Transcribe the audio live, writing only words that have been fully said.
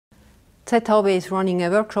ZHAW is running a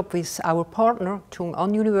workshop with our partner,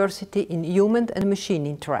 Chung-An University, in human and machine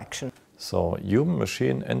interaction. So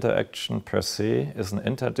human-machine interaction per se is an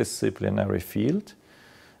interdisciplinary field.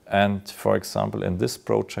 And for example, in this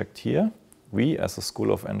project here, we as a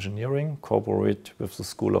School of Engineering cooperate with the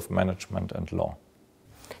School of Management and Law.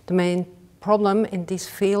 The main problem in this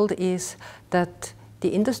field is that the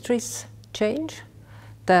industries change,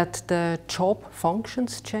 that the job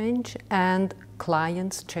functions change, and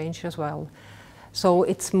clients change as well. So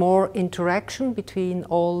it's more interaction between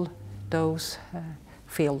all those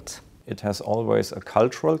fields. It has always a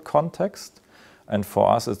cultural context, and for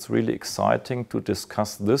us it's really exciting to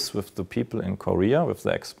discuss this with the people in Korea, with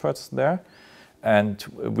the experts there. And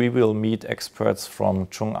we will meet experts from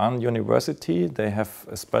Chung-An University. They have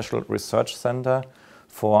a special research center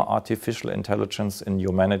for artificial intelligence in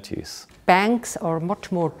humanities. Banks are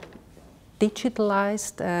much more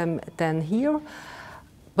digitalized than here,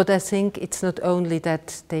 but I think it's not only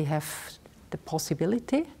that they have the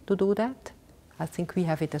possibility to do that. I think we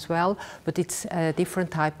have it as well, but it's a different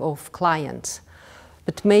type of clients.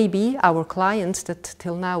 But maybe our clients that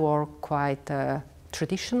till now are quite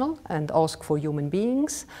traditional and ask for human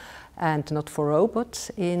beings and not for robots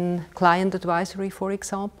in client advisory, for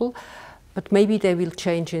example. But maybe they will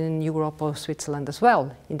change in Europe or Switzerland as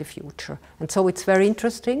well in the future. And so it's very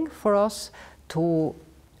interesting for us to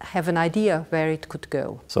have an idea where it could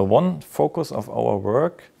go. So one focus of our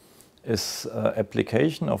work is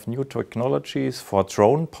application of new technologies for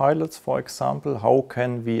drone pilots, for example. How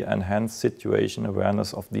can we enhance situation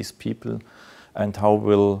awareness of these people and how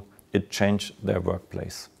will it change their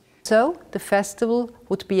workplace? So the festival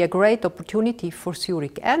would be a great opportunity for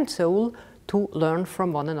Zurich and Seoul to learn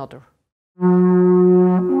from one another.